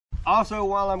Also,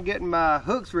 while I'm getting my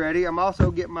hooks ready, I'm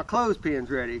also getting my clothespins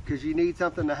ready, because you need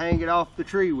something to hang it off the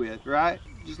tree with, right?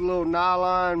 Just a little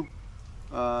nylon,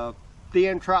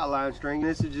 thin trot line string.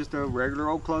 This is just a regular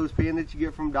old clothespin that you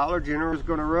get from Dollar General. Is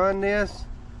going to run this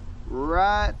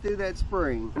right through that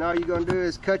spring. And all you're going to do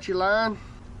is cut your line,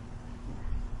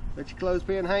 let your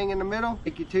clothespin hang in the middle,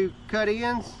 take your 2 cut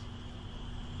ends,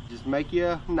 just make you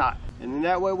a knot. And then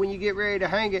that way when you get ready to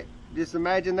hang it, just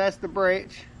imagine that's the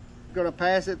branch. Going to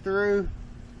pass it through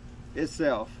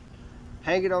itself.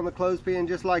 Hang it on the clothespin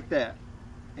just like that.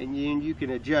 And then you can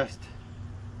adjust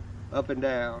up and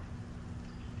down,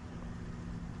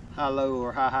 how low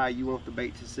or how high you want the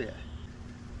bait to sit.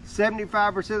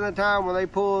 75% of the time when they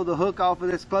pull the hook off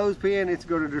of this clothespin, it's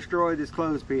going to destroy this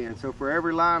clothespin. So for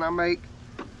every line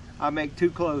I make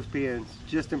 2 clothespins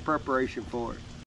just in preparation for it.